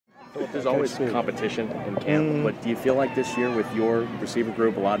There's always competition in camp, but do you feel like this year with your receiver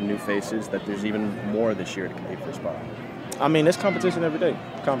group, a lot of new faces, that there's even more this year to compete for a spot? I mean, there's competition every day.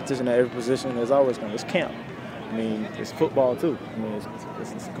 Competition at every position. There's always competition. It's camp. I mean, it's football too. I mean, it's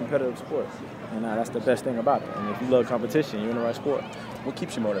a competitive sport, and that's the best thing about it. And if you love competition, you're in the right sport. What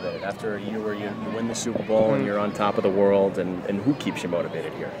keeps you motivated after a year where you win the Super Bowl and you're on top of the world, and who keeps you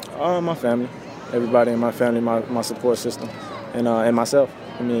motivated here? My family. Everybody in my family, my support system, and myself.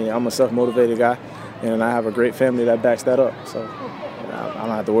 I mean, I'm a self-motivated guy, and I have a great family that backs that up. So I don't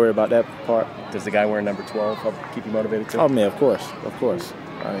have to worry about that part. Does the guy wearing number 12 help keep you motivated too? Oh man, of course.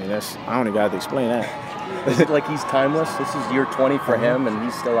 I mean, I don't even got to explain that. Is it like he's timeless? This is year 20 for him, and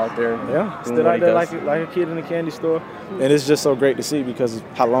he's still out there. Yeah, still out there like a kid in a candy store, and it's just so great to see because of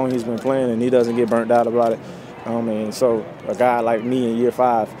how long he's been playing, and he doesn't get burnt out about it. I mean, so a guy like me in year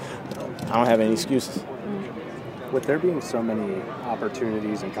 5, I don't have any excuses. With there being so many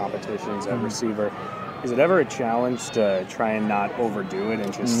opportunities and competitions at receiver, is it ever a challenge to try and not overdo it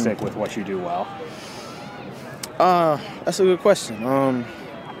and just stick with what you do well? That's a good question.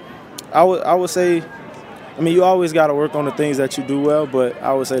 I would say, I mean, you always got to work on the things that you do well, but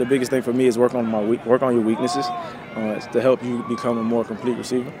I would say the biggest thing for me is work on your weaknesses to help you become a more complete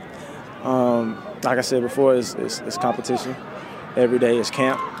receiver. Like I said before, it's competition. Every day is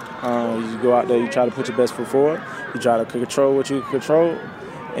camp. You go out there, you try to put your best foot forward. You try to control what you can control.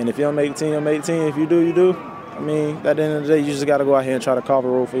 And if you don't make the team, you don't make the team. If you do, you do. I mean, at the end of the day, you just got to go out here and try to carve a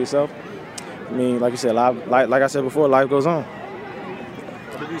role for yourself. I mean, like you said, like I said before, life goes on.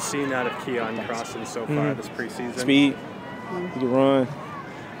 What have you seen out of Keon Crossen so far this preseason? Speed. He can run.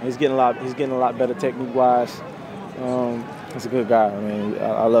 He's getting a lot better technique-wise. He's a good guy. I mean,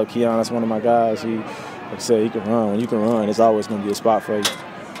 I love Keon. That's one of my guys. Like I said, he can run. When you can run, it's always going to be a spot for you.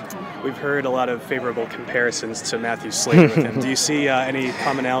 We've heard a lot of favorable comparisons to Matthew Slater with him. Do you see any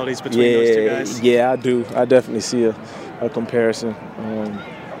commonalities between those two guys? Yeah, I do. I definitely see a comparison.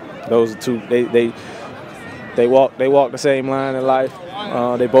 Those two, they walk the same line in life.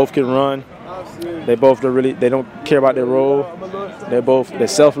 They both can run. They don't care about their role. They're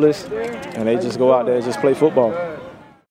selfless, and they just go out there and just play football.